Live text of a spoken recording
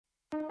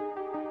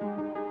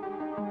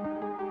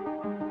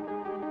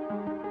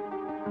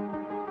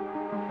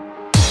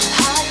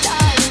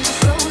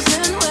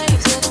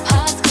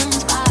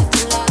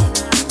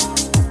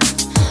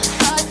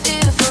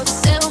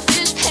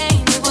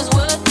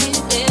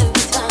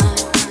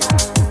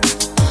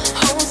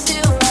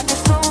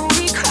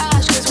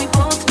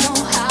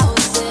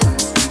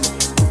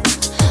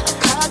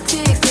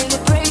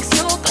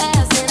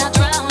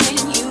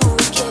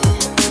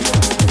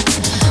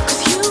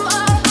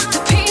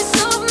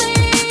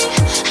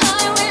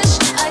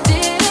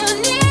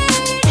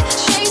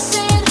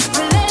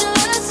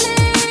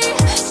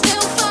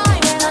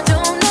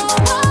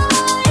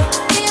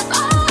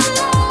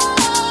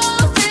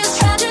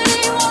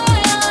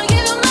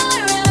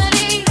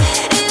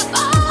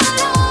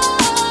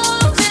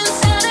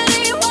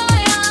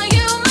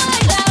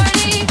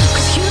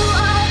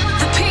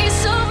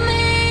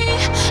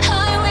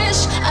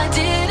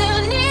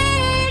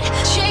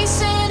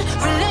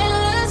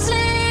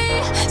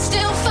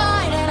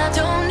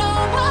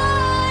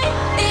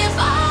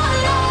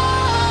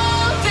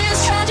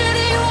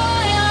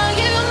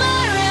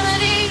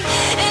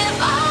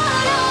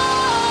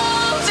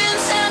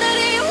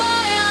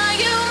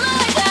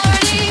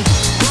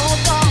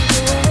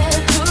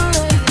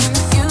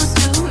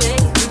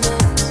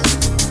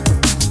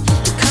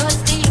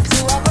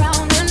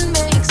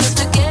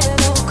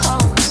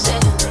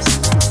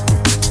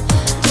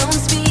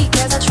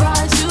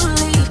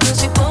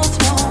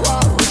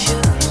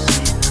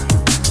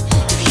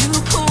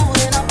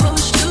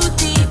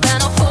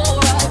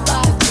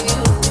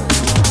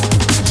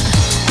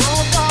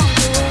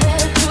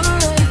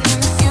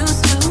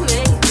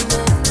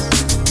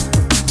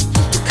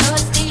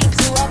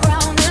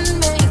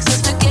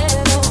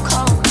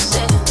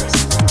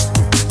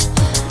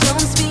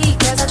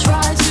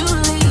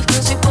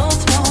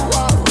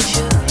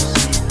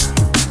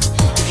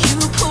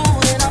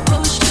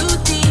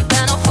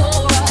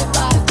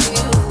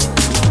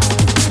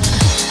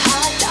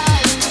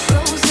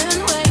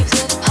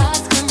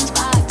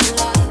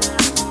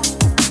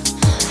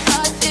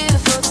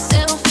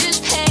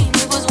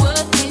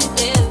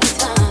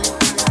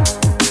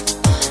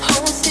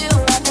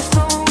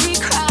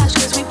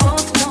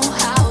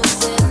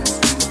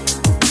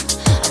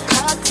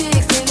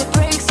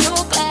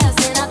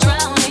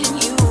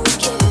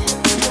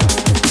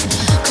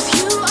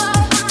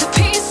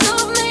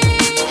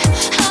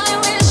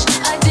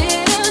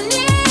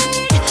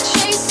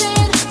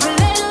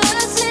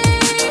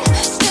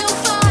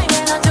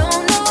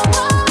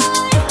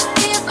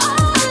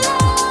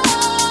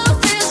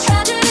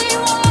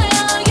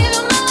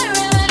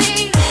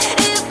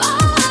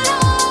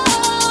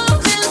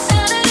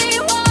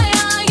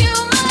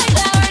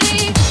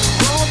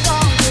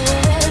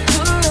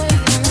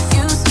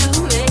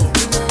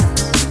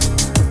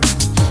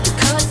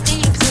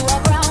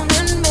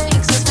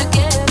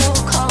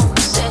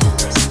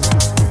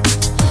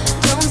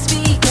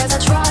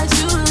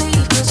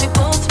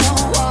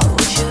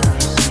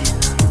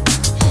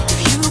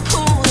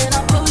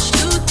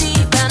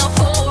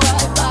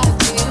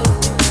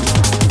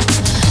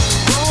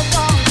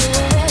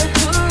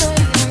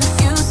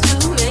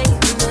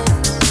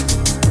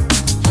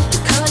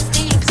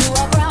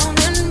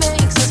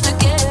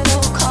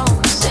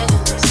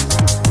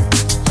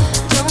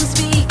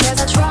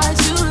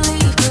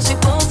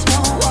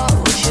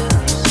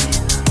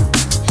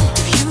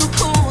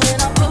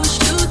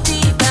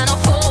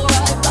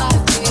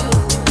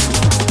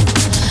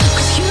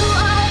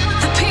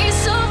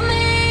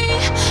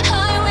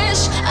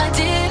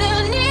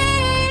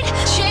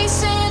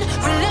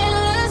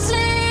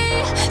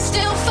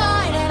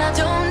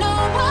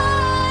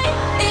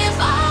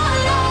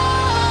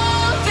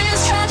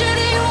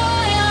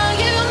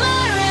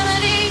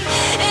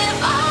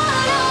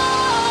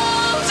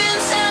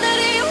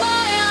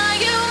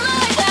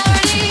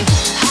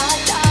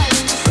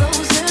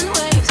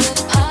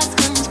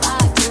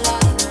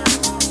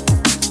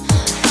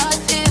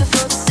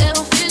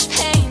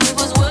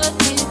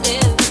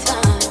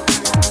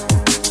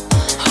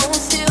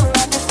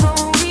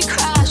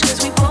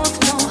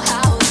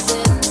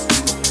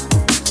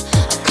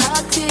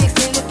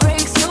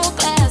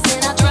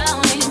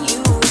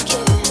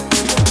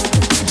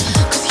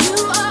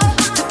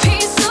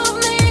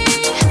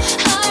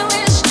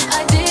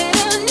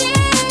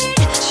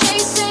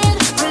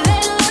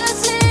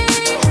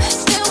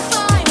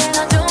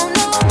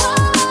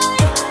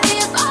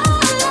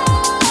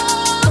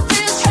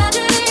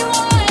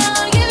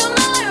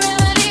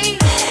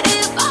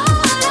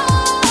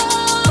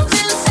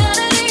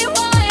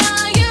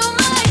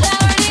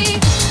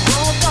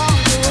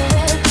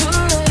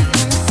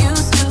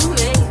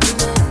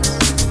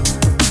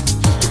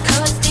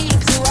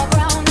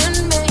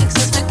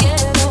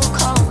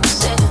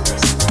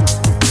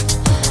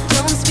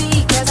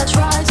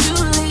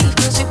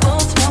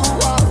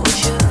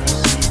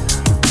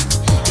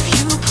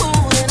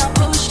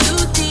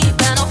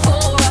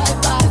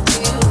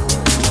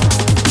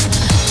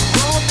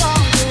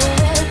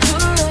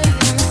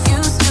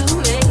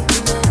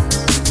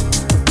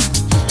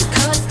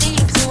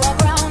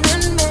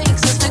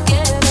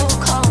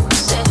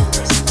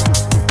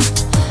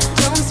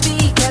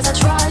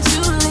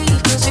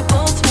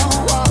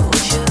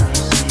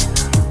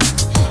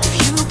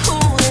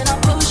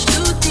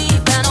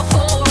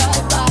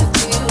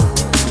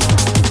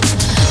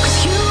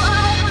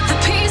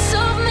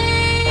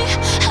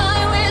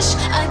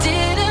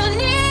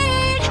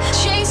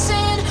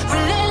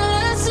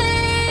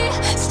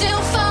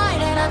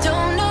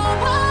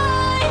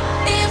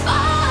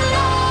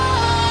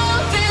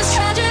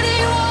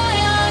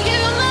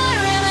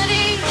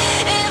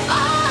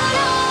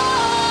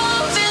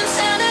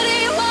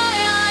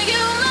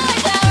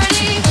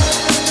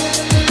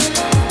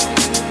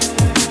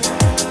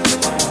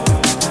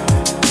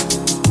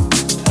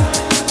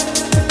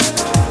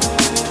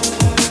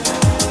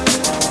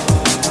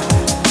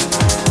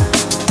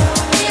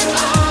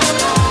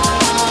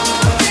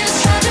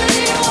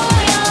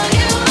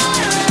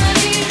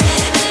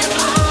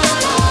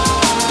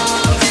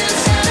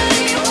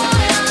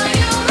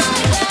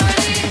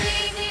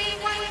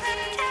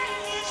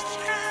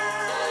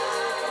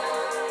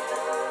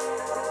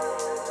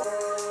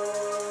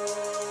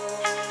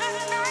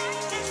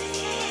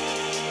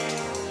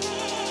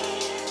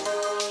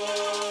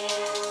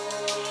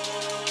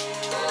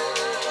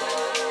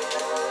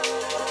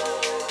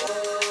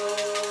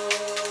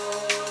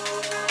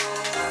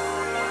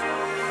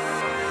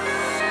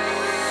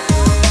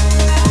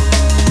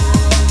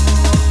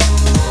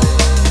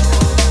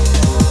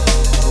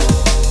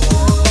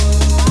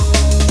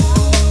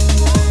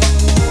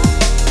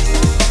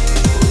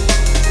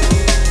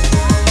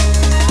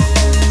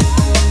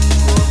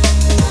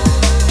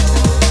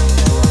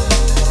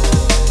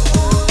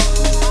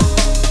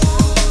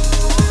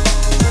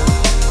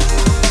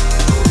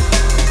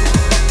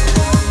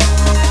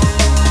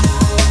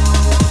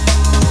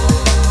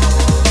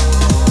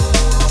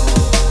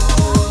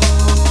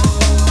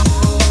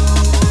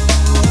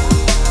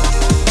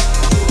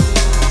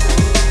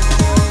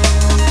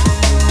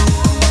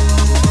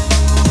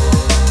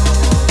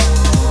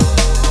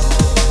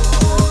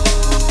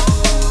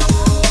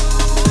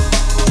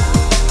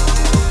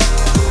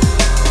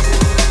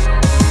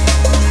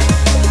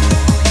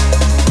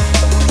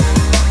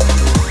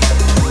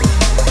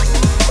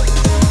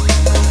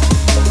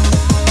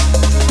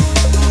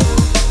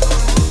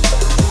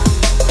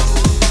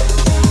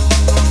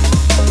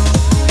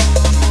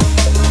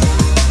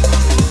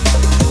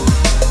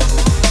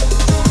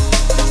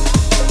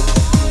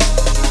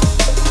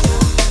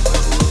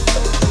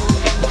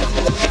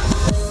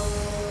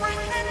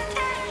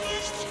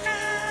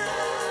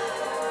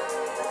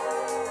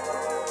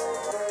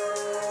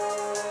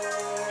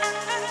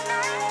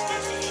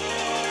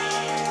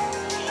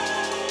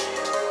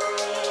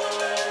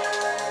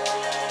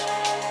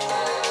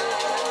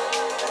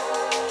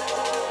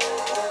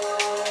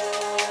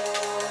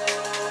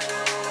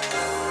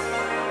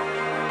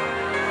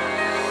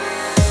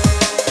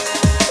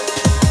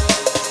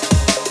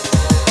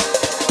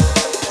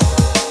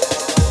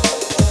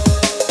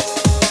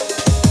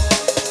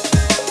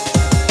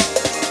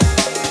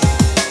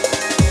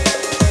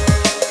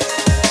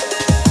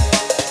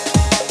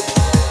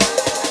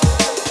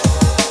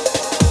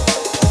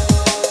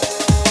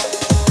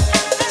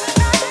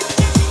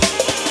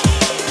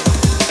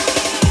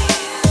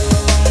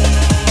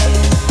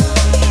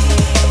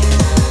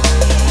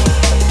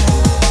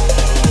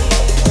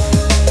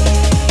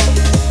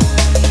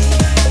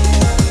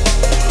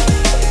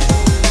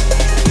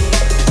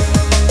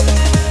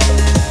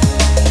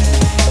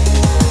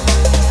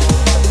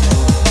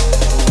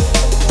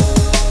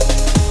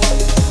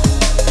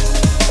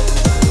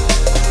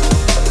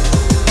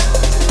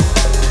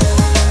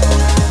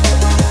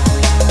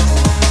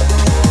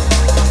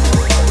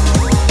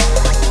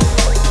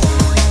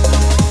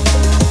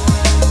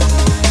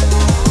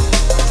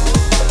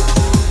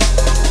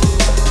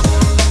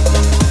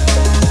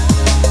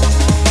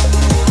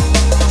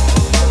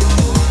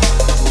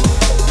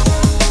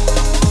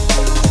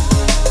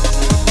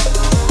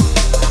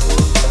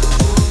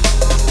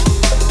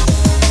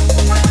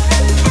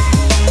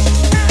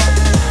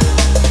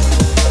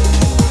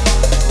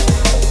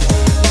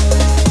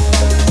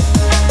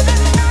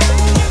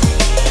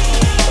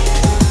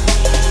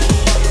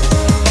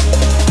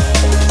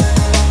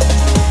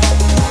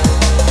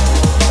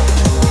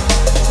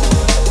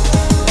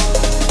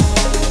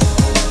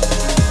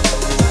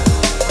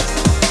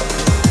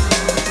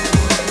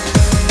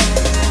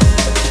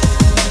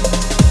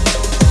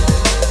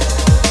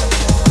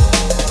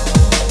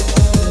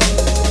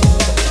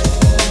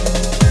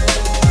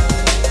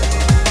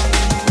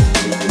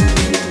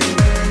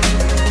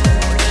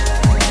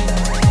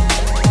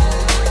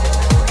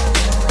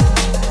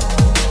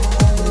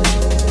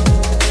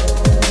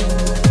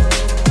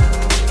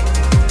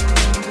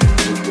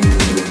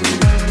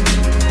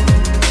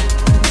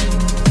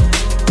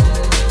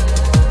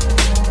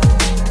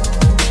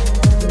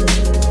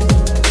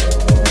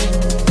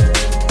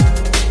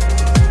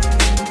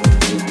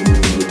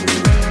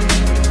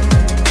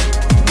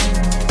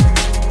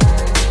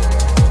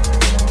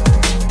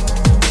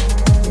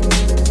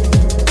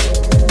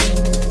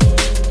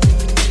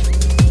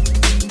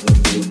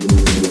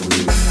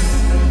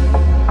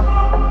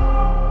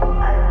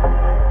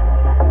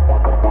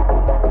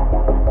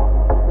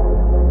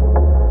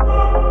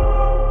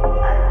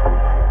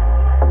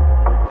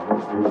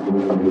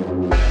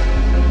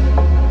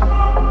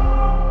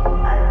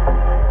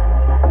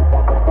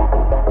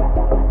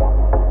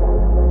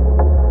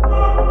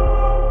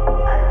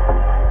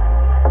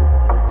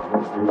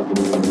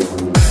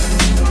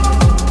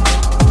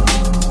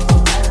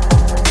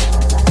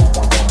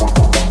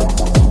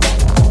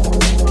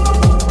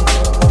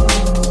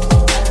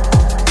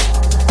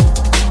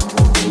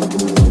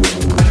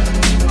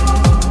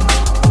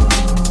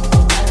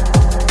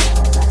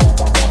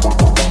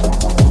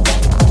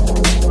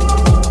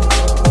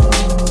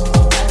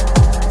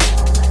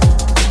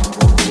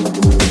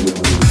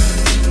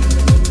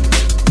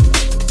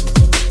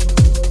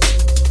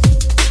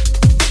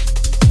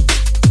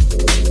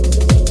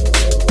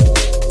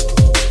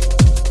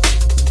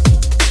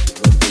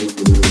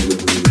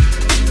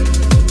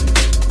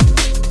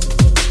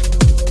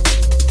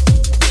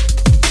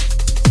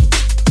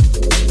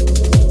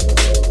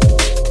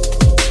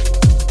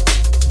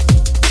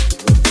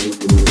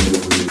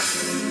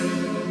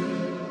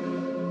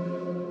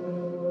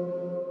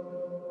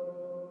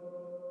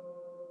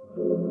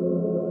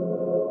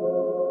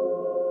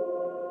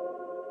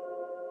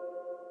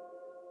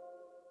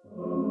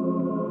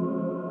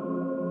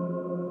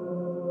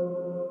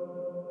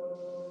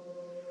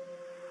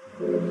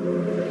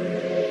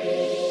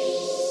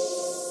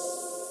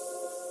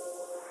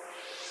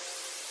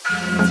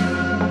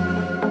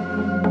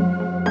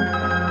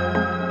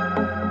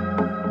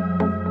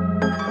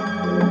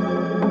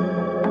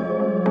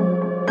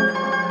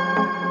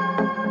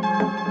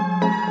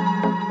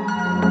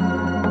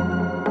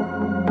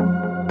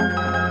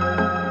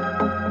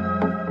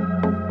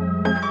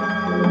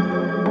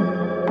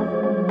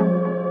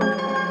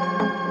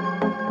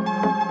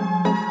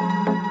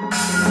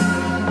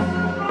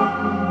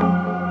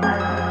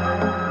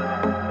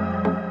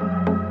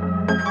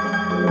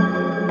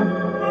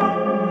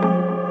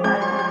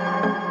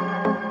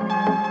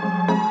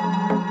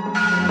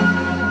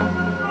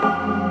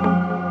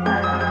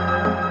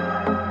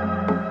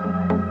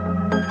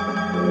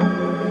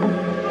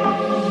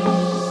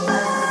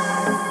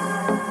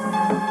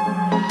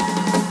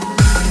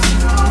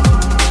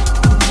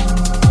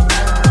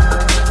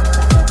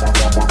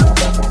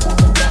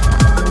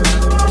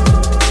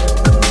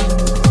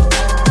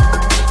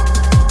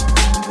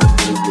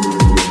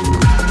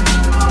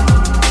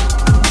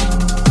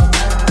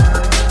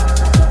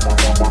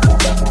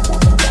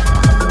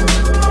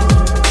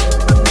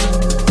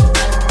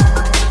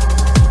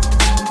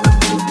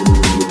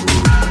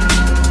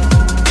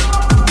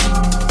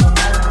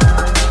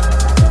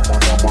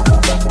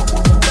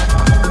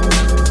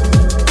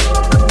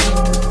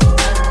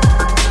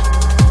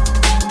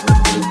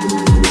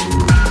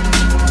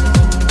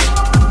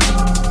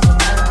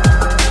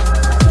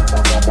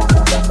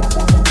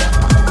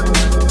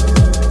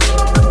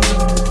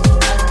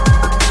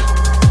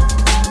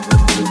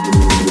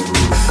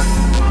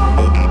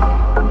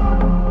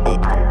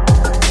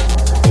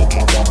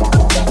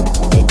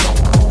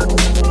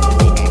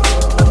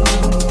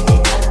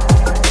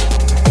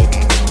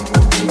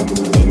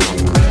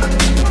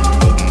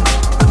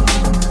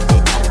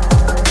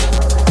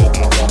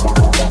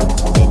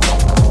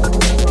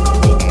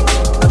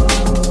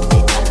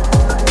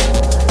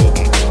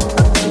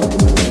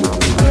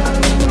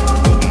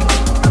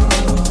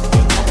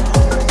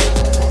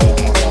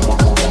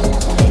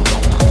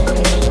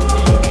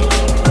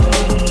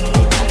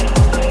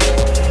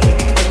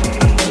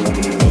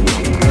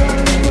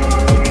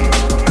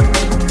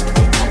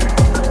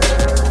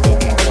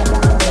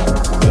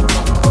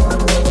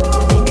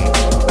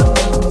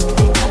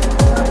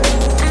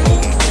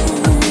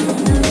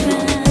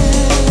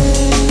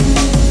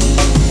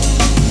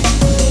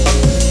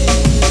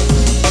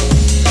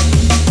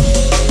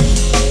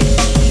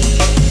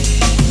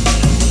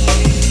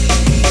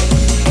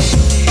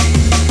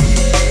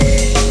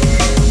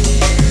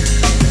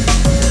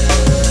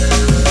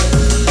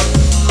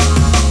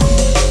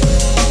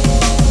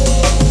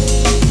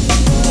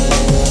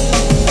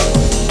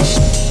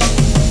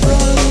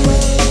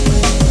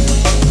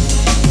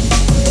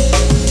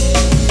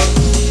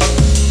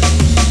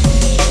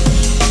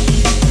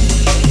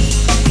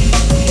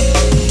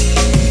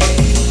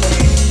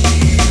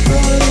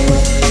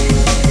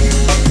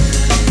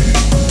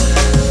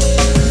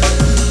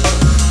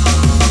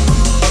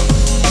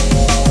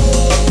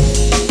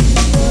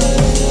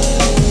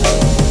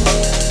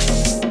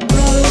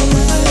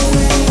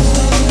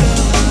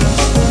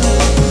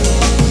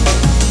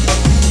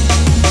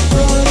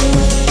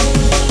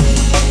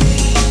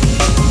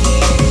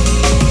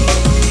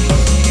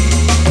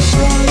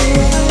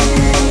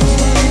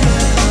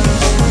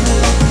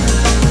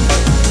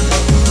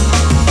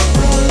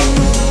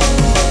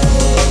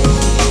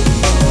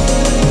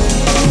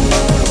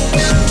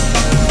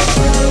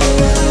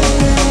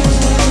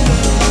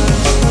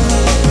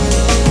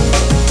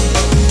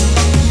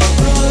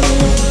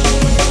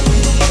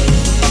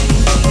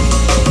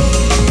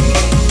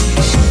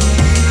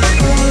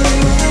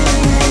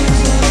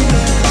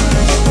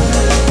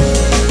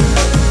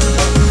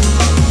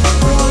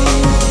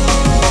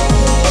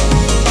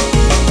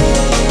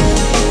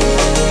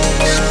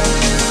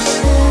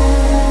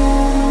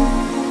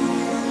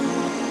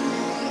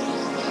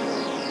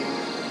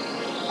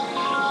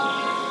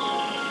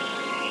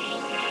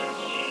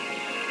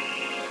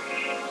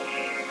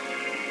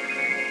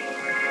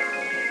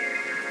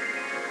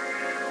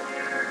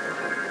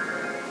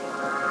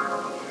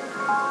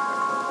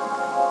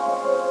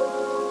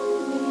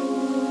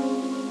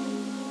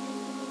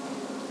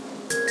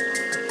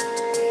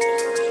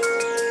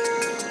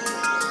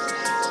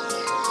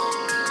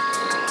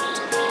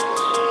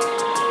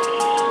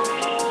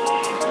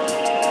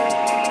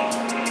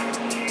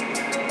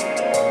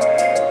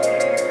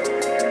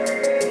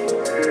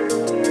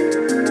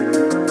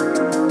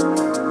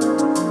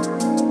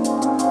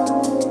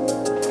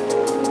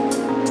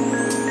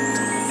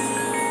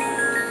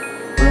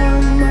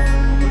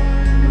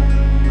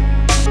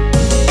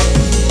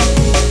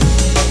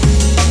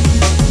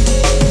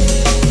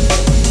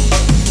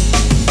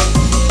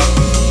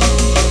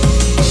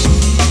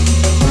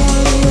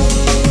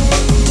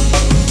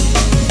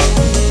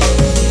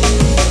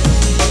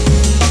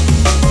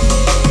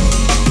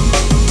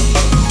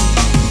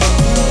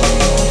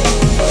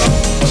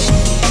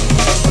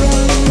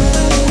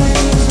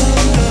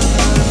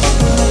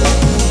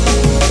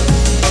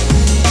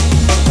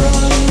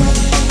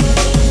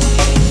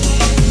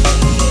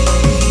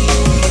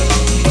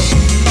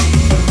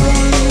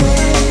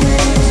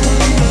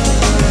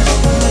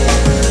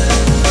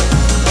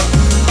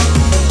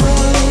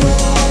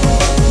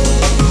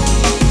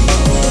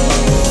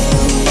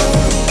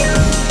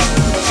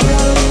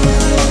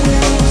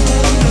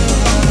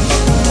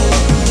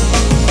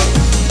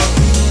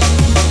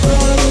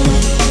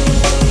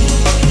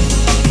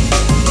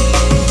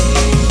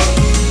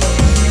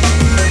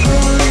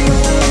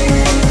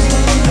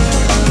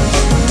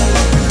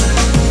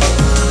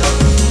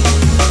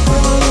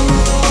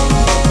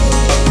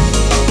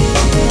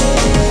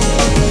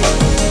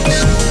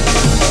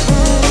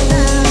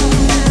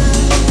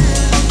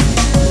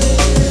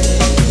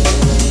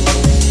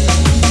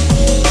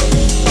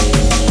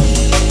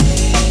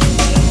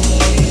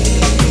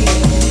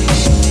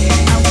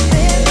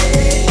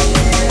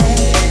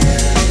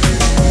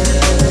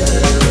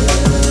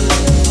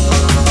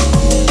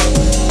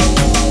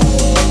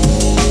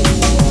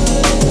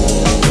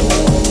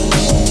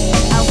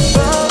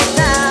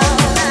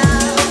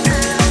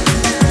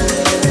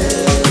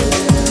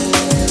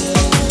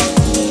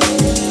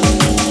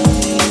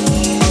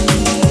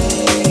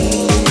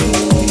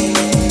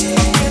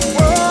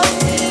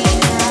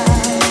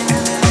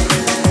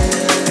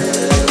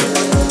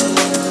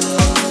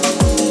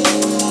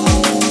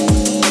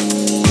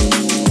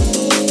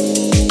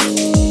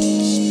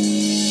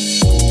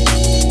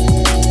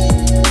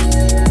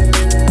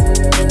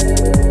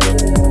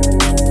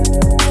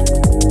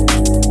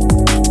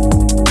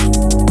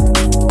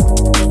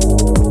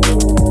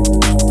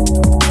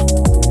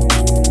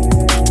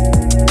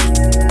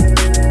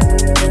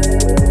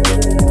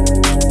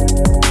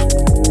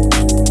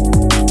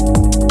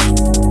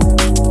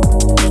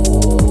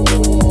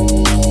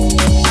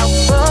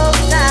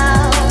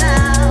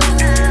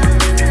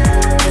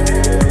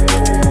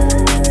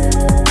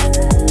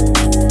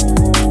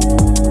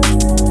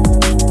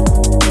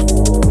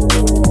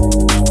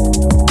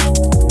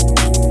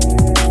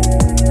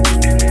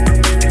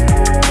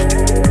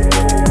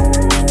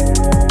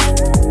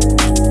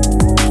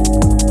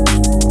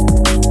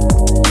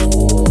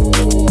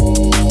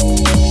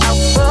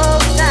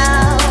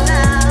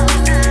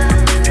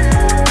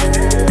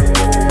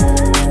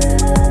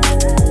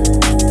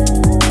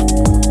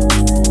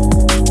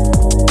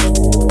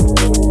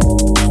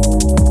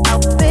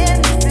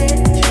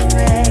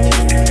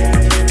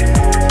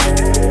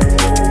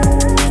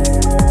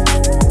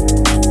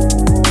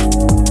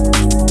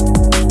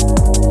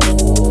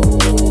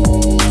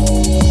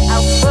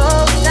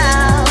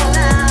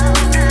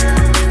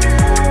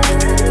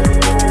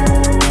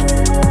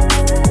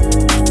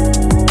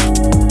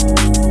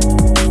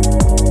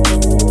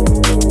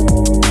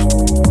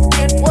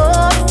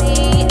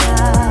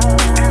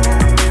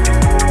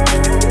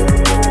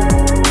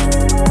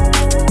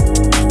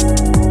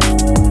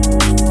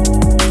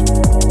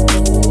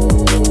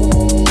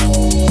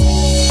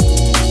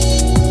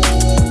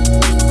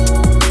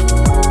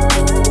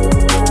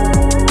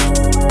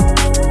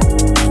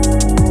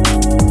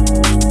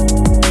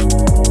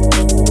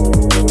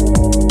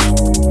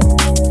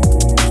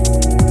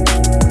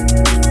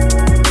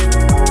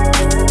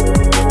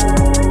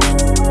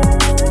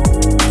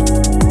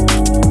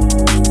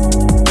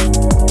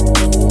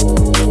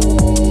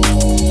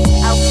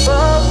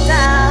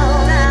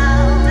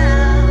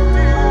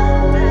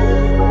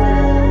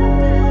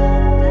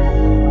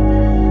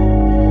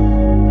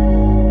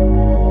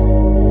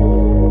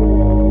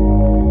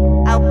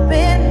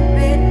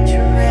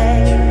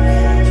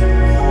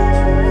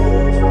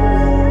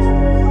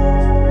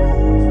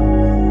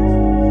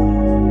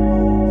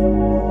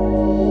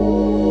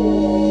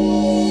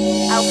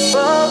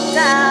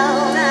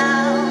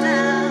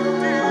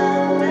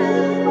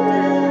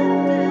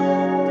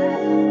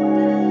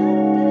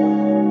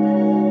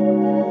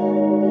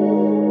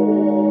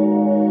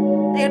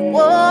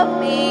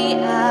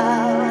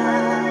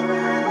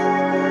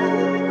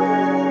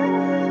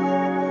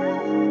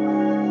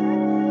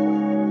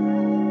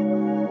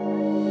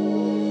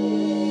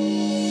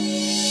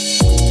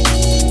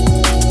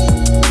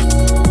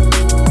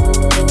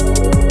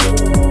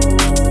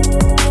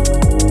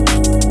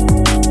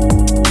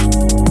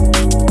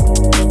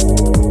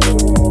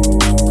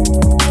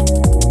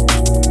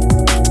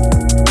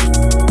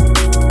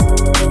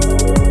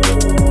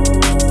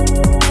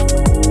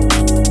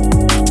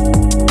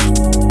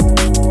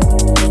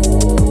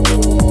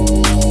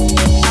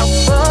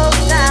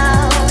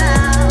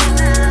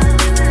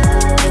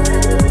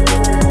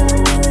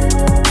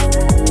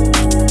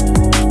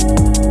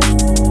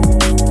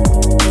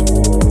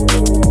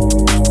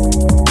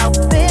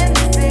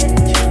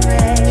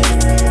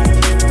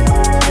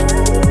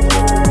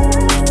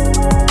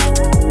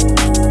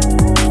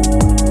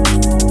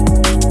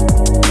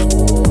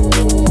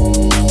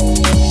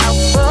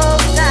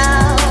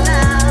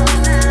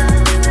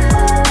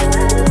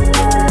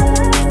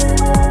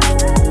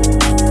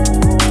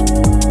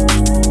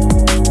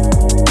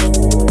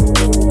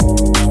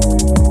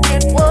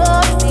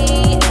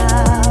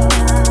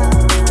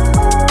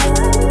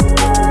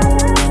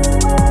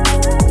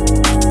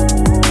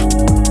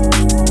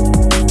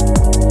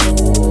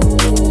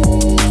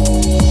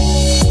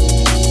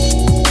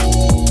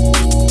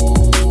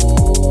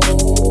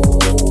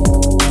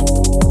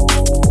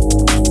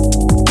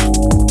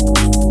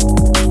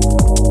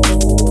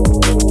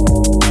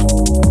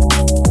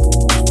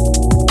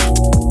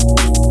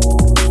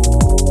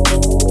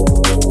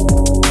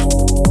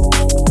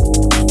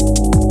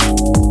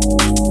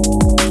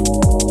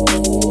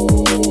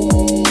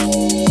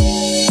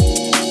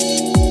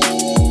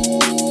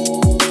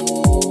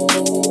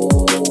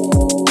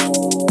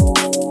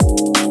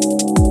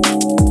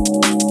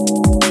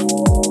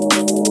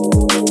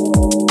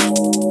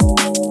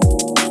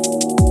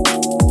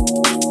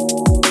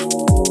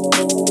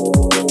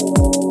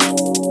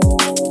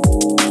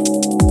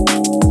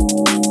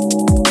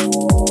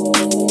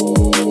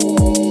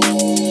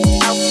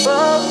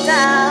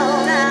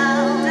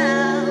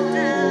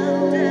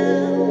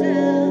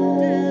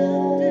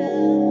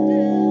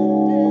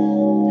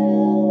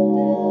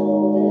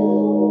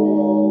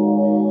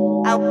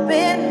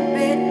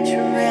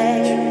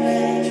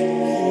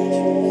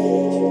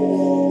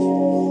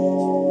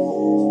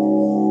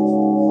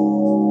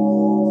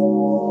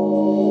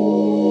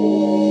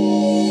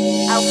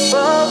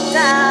broke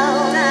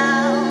down.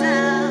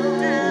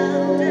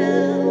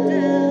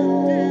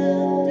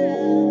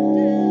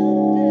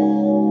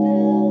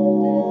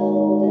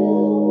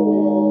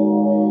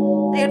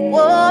 It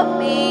wore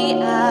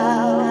me out.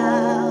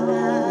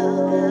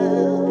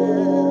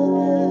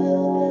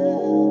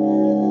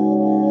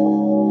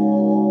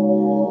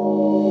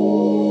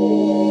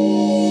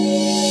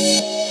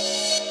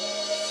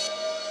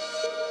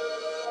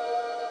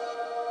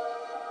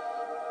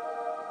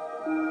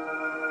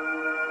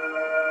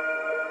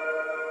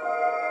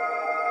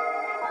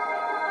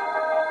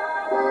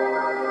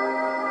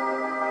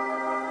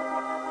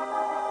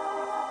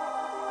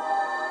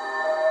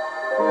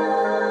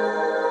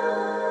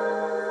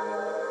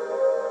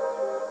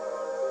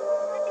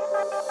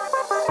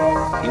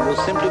 You will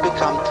simply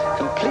become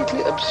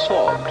completely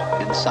absorbed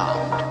in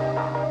sound.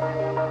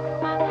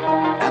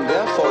 And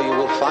therefore you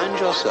will find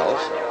yourself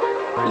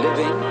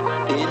living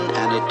in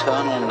an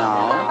eternal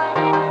now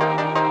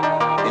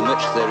in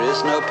which there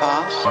is no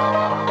past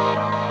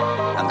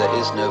and there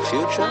is no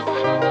future.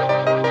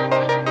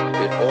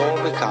 It all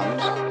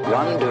becomes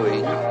one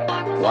doing,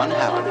 one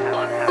happening.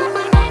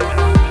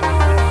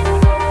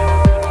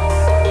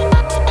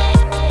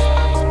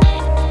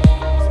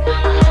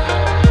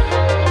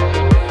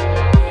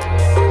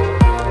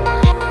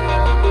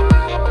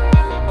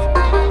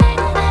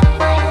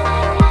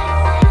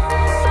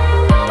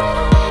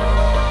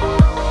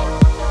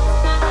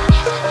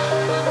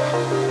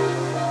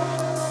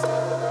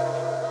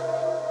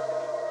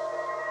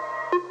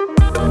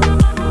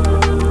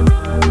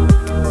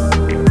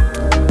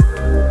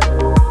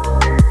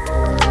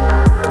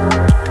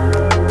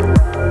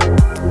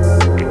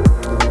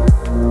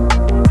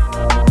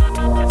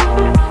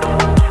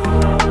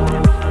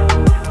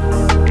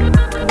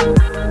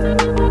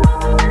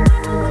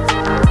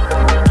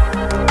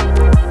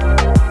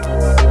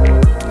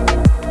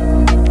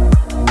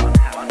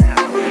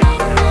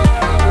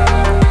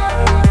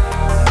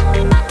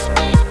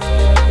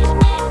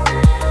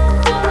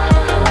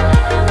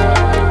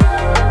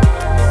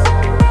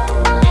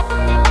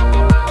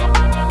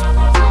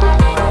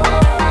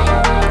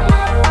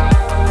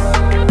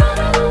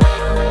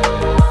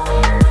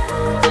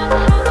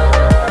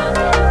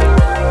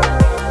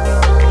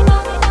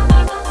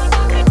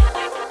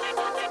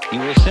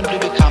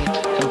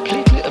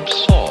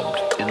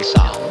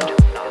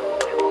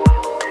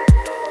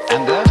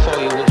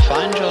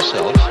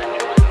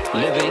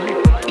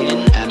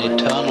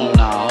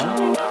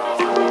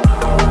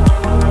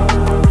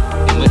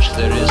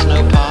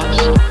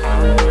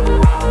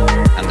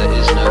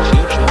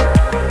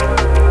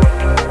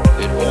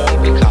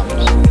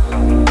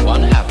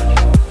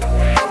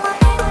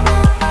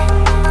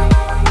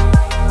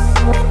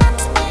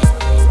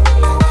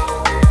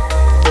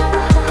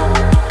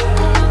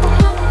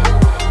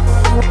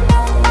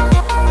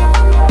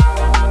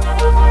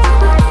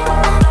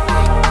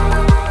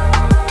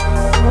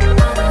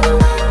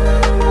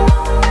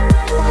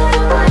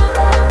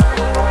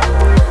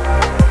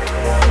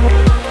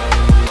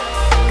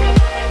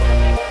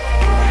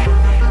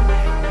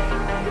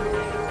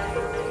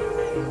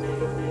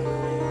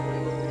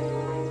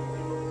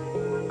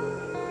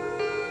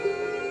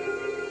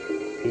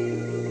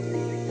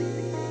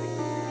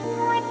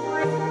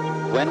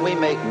 When we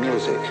make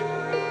music,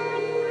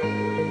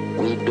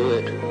 we do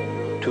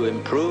it to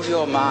improve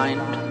your mind,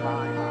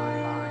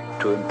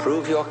 to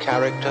improve your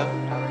character,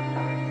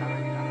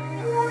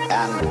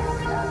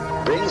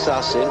 and brings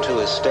us into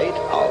a state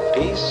of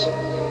peace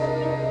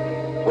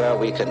where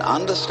we can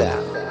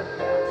understand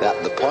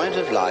that the point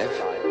of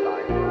life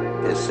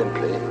is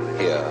simply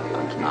here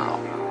and now.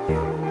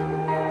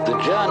 The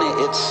journey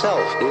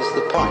itself is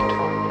the point.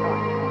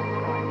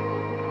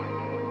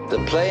 The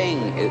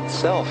playing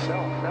itself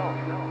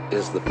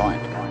is the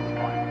point.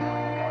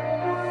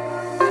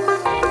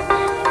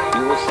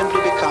 You will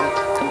simply become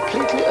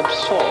completely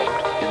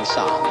absorbed in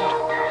sound,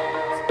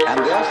 and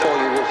therefore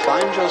you will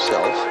find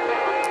yourself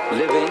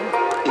living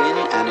in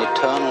an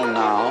eternal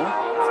now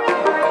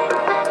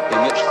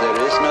in which there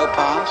is no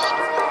past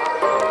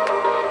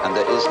and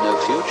there is no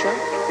future.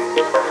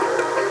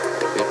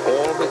 It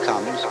all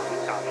becomes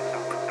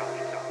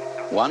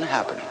one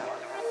happening.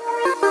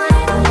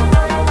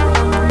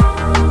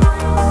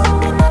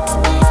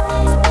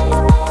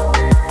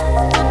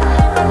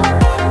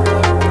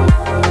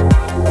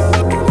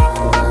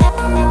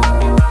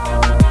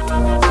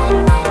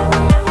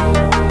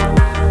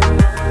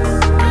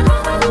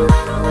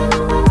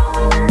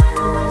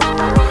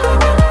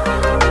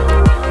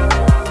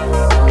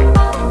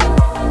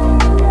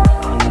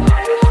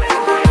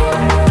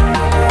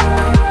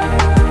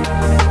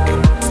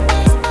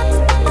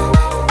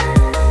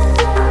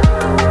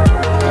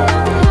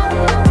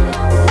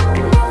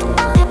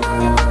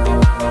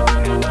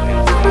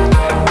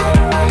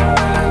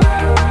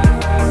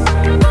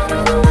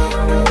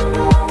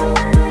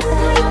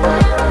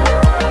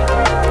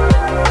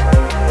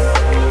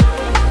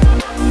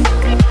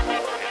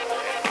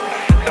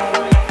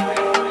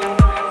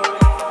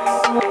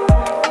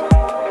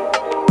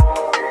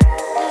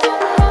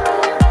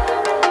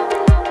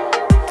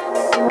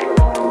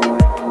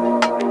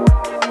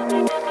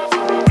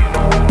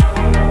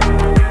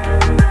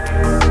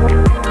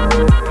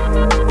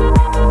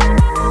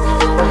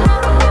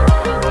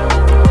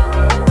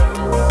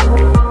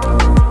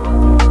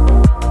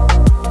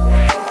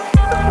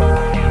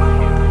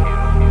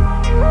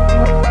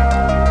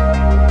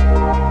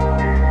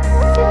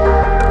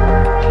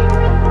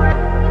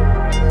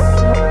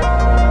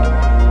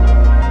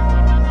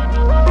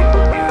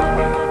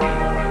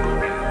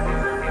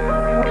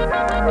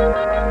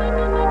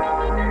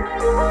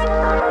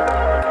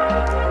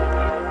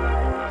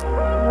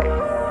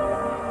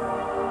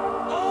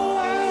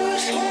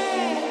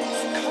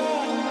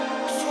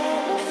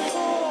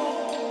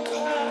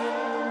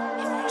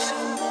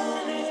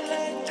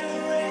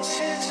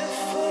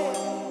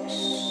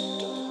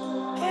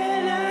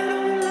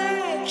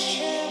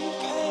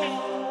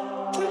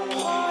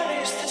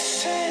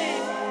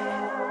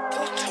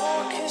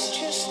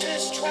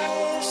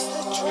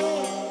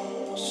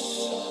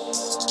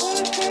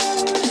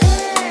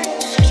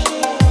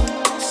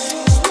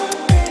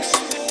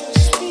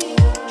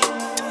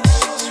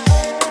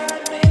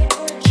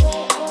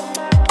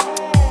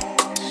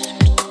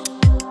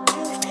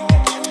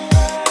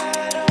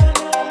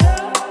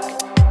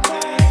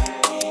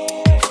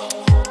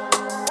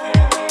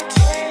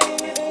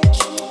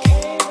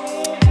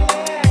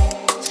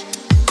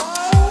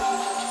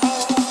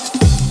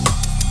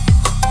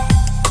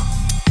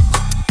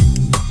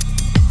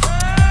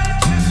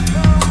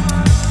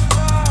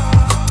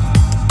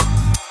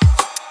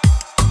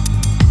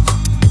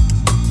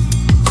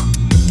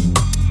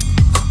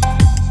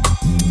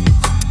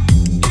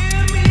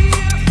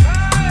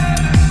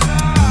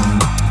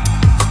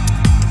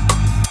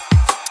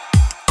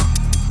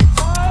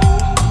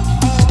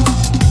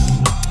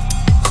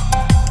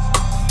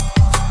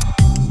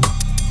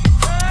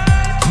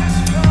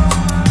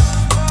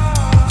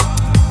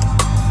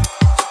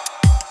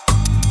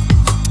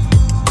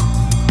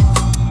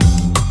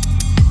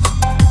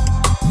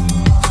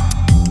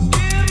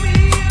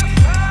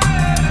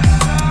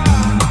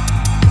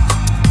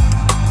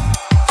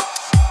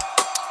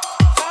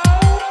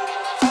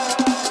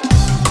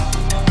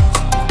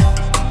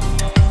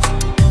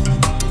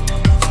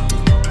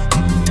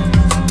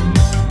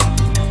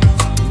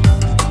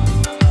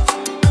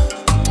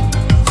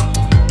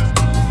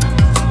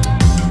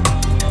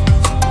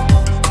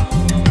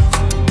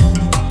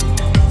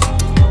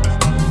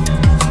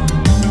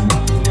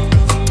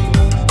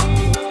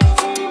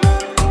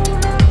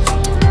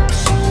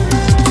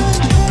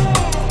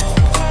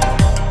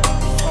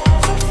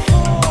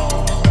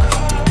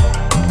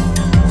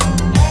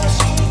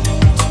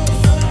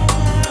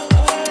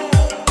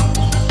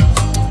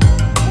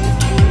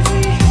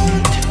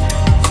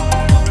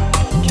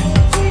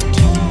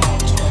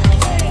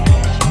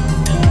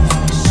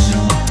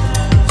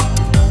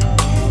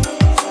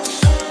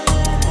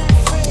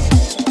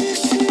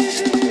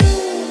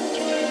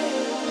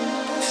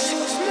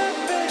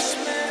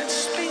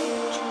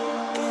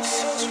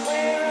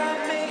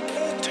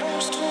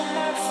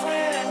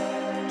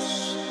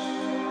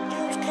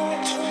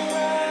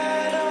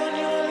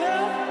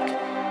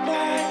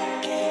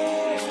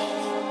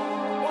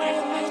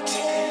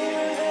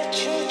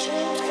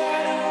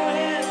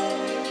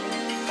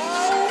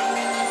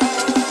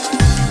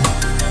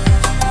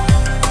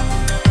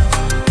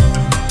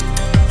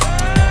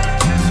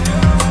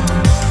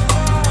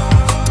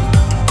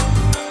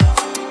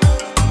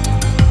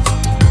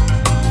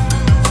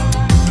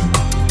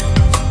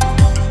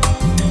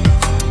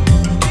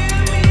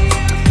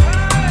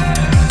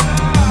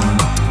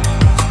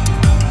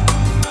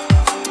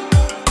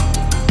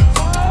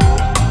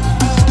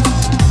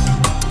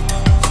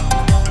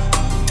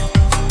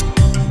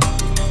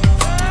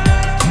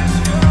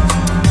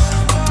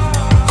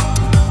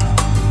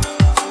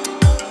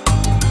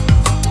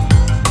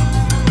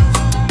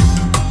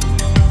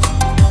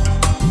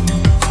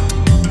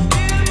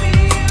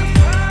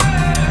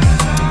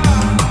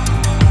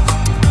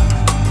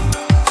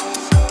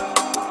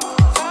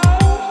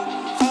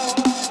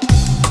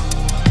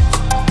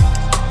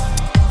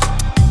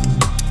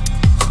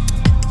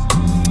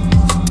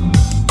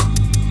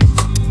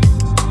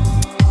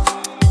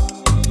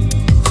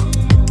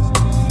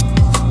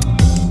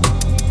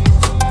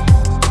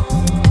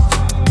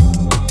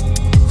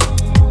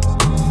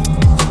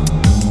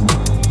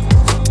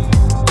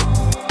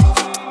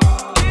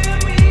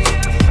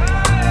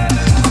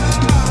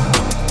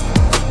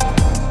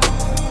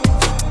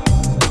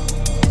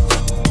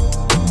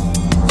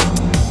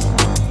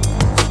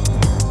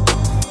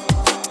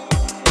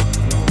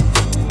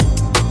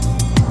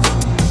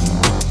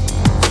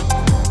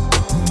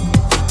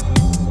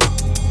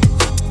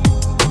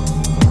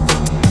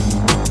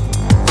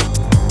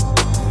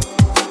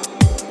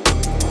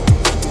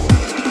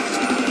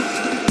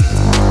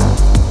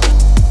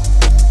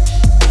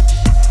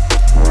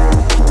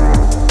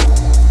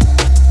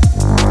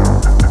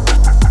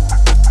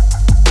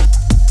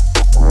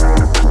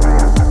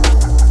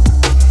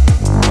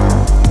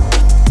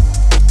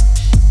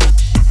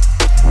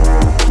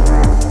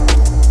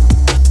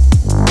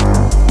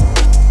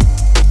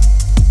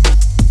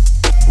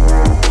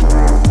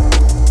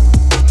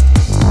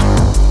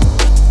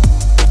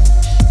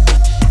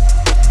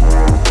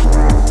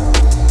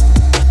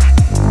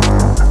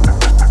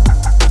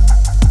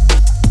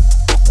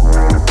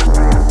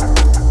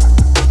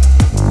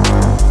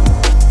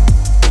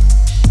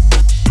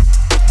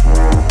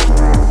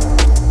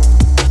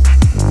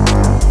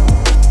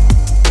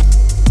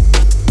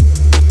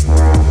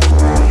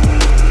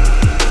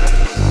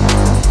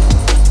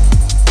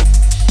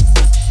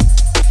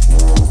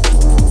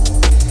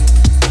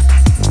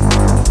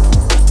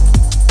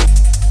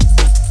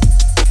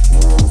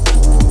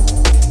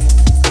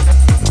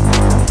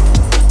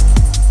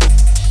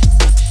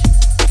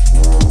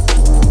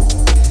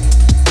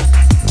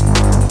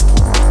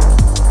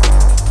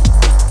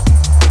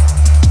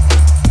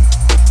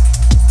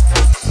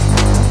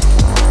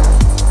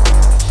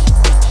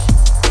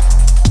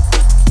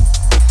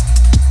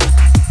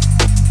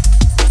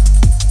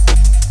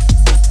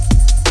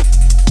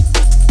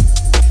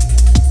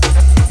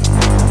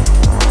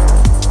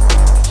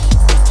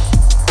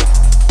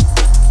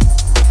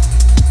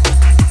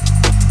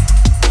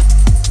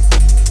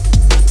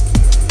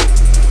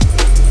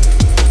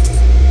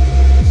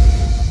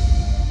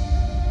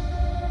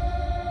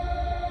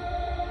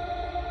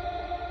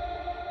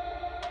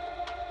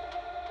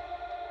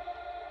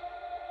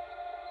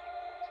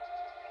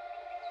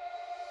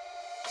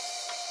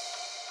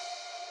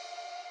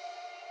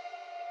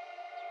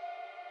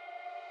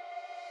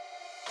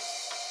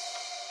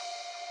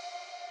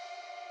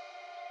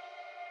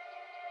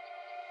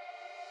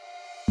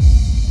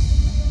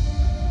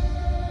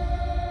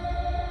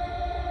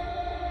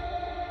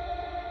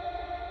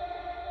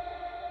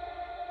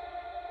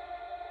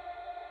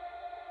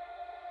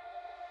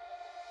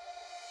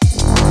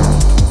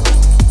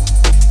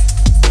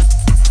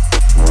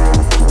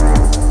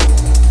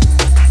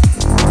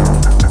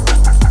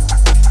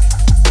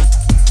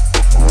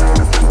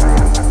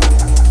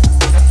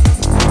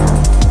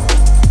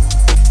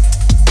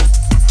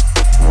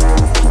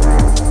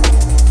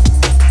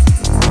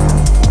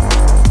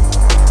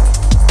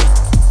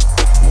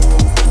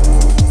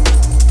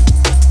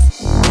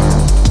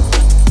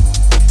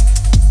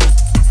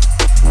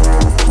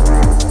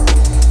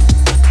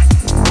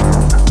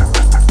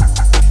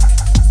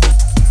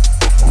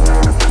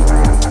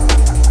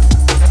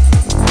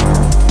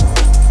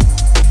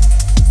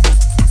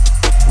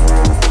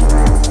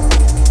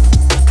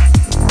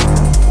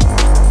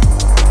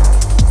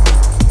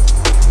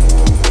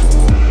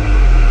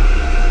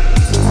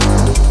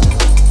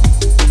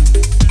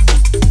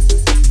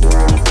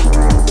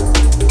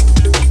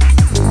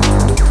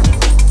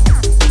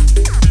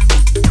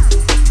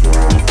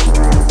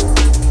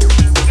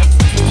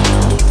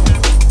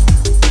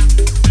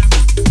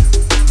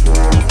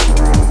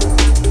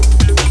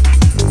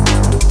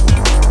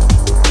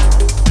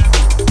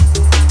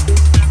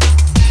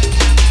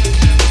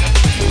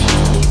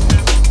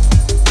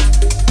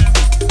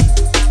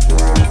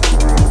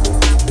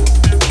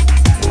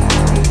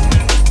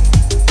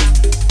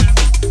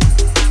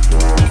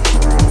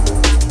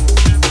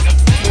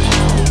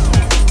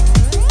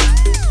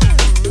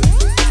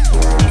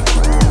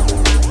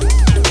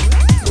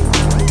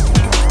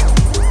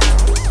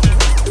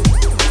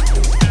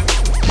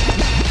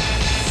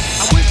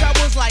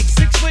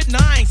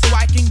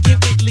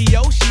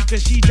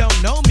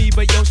 know me,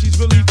 but yo, she's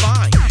really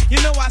fine. You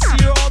know I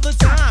see her all the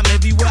time,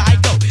 everywhere I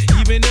go.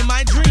 Even in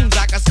my dreams,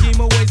 I can scheme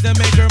of ways to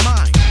make her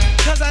mine.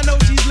 Cause I know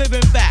she's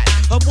living fat.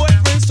 Her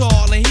boyfriend's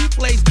tall and he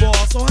plays ball,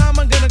 so how am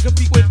I gonna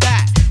compete with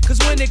that? Cause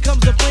when it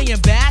comes to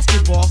playing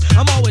basketball,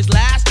 I'm always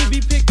last to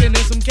be picked and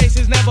in some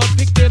cases never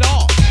picked at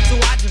all.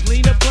 So I just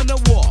lean up on the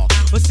wall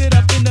or sit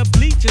up in the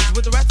bleachers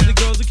with the rest of the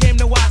girls who came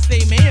to watch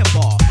they man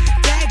ball.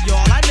 Dag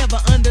y'all, I never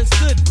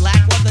understood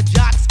black while the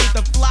jocks get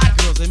the fly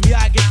girls and me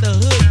I get the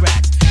hood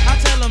rats. I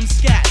tell them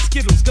scat,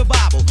 skittles,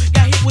 kabobble,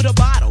 got hit with a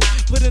bottle,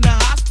 put in the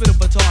hospital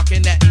for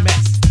talking that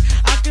mess.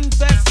 I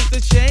confess it's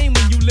a shame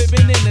when you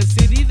living in a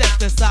city that's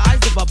the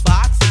size of a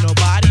box and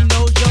nobody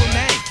knows your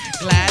name.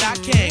 Glad I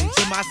came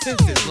to my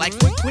senses, like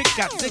quick,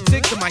 got sick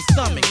to my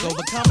stomach,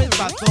 overcoming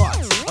my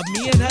thoughts of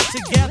me and her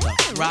together,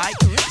 right?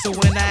 So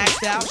when I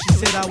asked out, she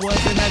said I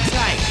wasn't her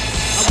type.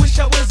 I wish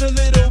I was a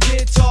little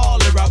bit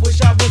taller, I wish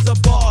I was a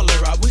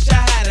baller, I wish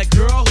I had a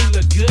girl who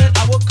looked good,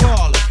 I would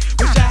call her.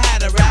 Wish I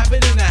had a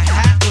rabbit in a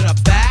hat with a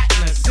bat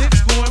and a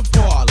 6-4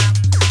 parlor.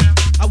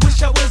 I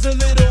wish I was a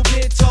little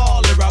bit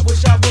taller, I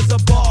wish I was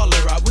a baller,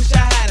 I wish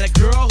I had a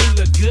girl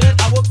who looked good,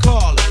 I would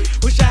call her.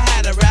 Wish I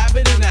had a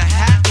rabbit in a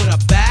hat with a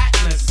bat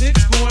and a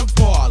 6-4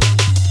 parlor.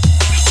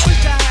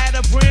 Wish I had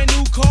a brand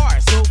new car,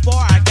 so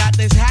far I got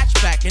this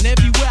hatchback, and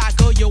everywhere I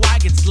go, yo, I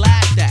get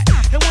slapped at.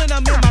 And when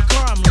I'm in my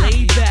car, I'm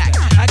laid back.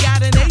 I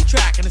got an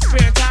 8-track and a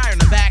spare tire in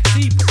the back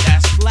seat, but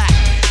that's flat.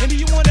 And do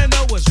you wanna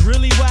know what's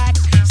really whack?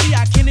 See,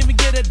 I can't even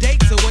get a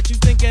date, so what you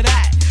think of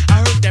that? I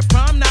heard that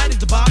prom night is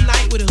the bomb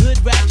night with a hood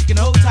rat you can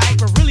hold tight,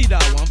 but really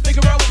though, I'm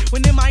Figaro.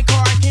 When in my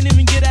car, I can't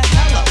even get a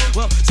hello.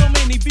 Well, so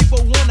many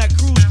people wanna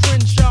cruise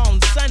Crenshaw on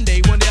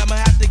Sunday. One day I'ma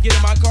have to get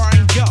in my car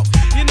and go.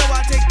 You know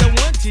I take the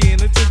 110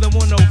 until the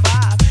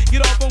 105.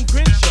 Get off on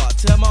Crenshaw,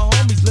 tell my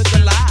homies look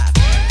alive.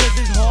 Cause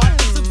it's hard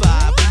to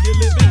survive when you're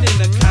living in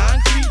the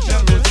concrete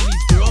jungles and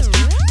these girls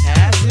keep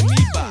passing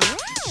me by.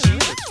 She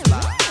looks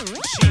fly,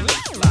 she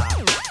looks fly.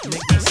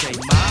 Make me say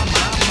my.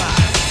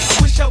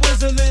 I wish I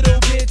was a little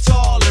bit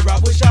taller, I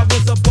wish I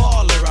was a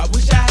baller, I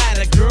wish I had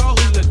a girl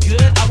who looked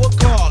good, I would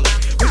call her.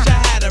 Wish I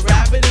had a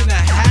rabbit in a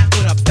hat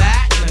with a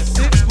bat and a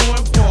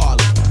 6-4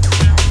 parlor.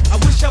 I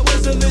wish I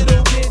was a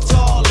little bit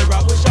taller,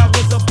 I wish I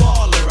was a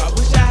baller, I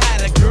wish I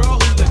had a girl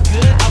who looked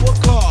good, I would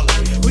call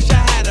her. Wish I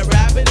had a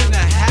rabbit in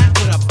a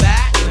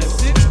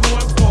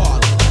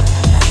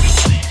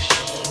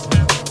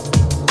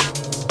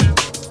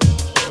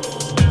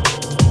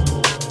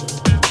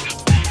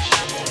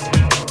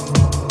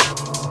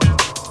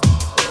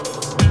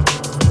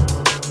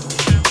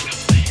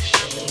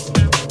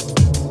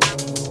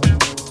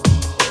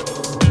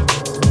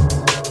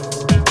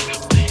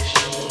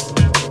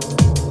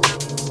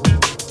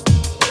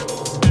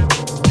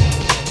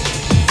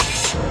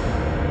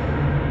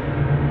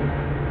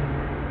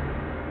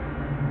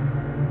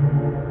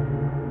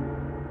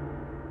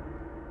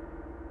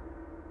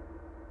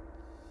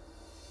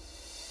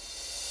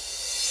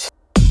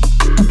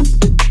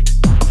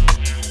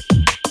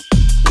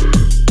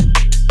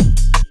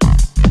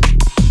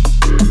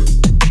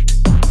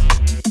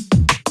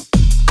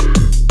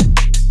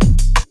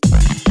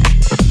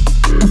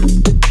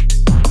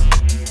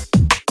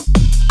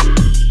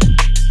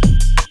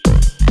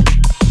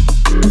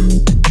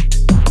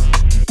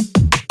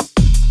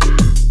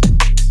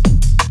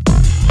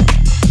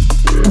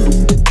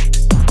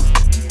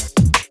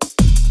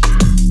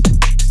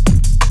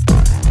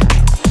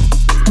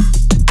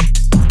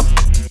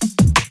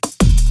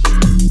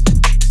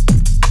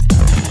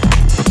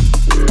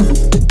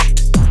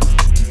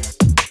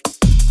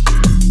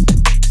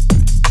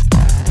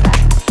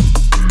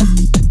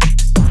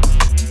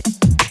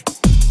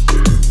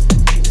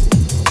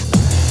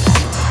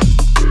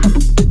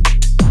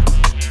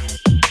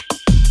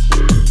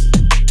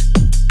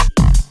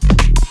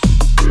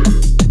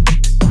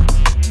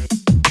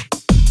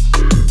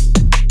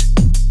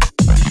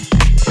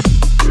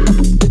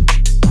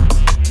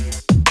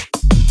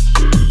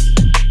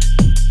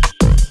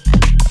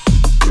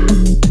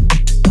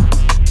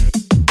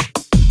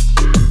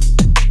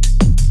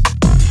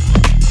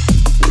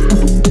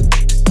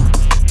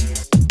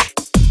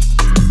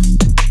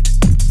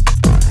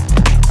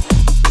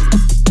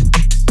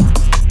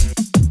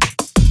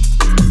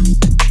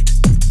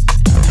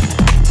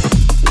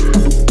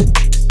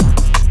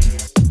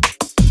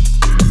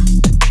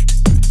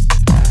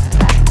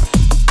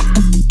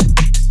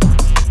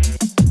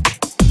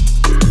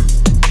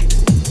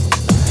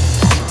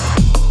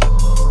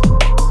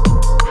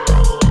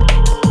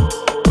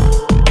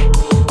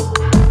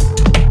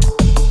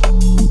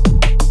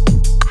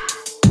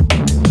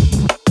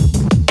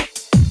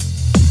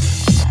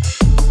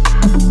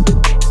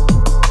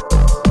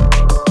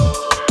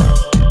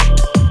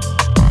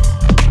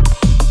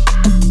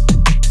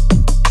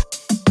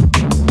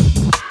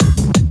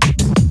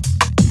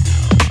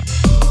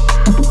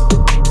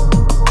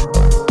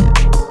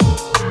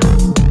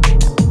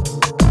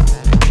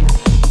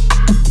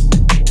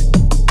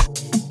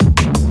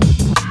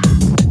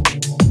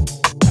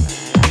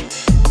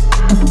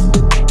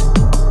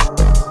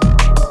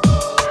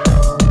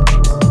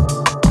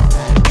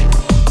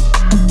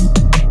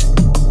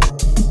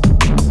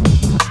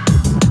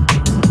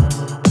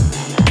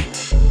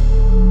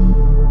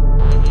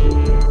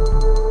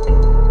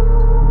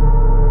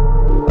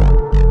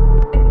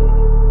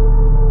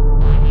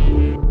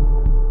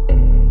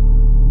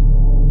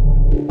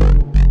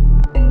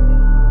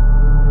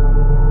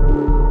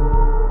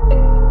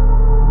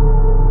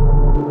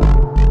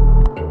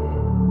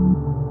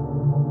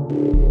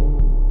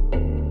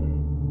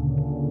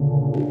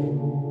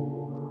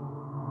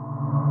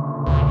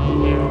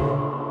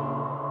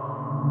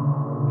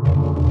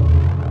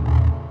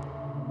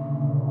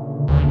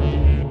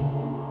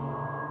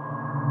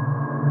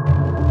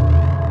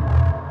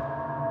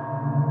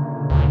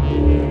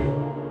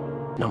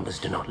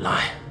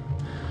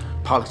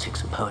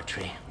Politics and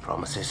poetry,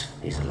 promises,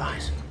 these are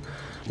lies.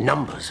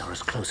 Numbers are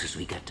as close as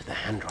we get to the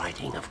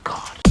handwriting of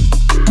God.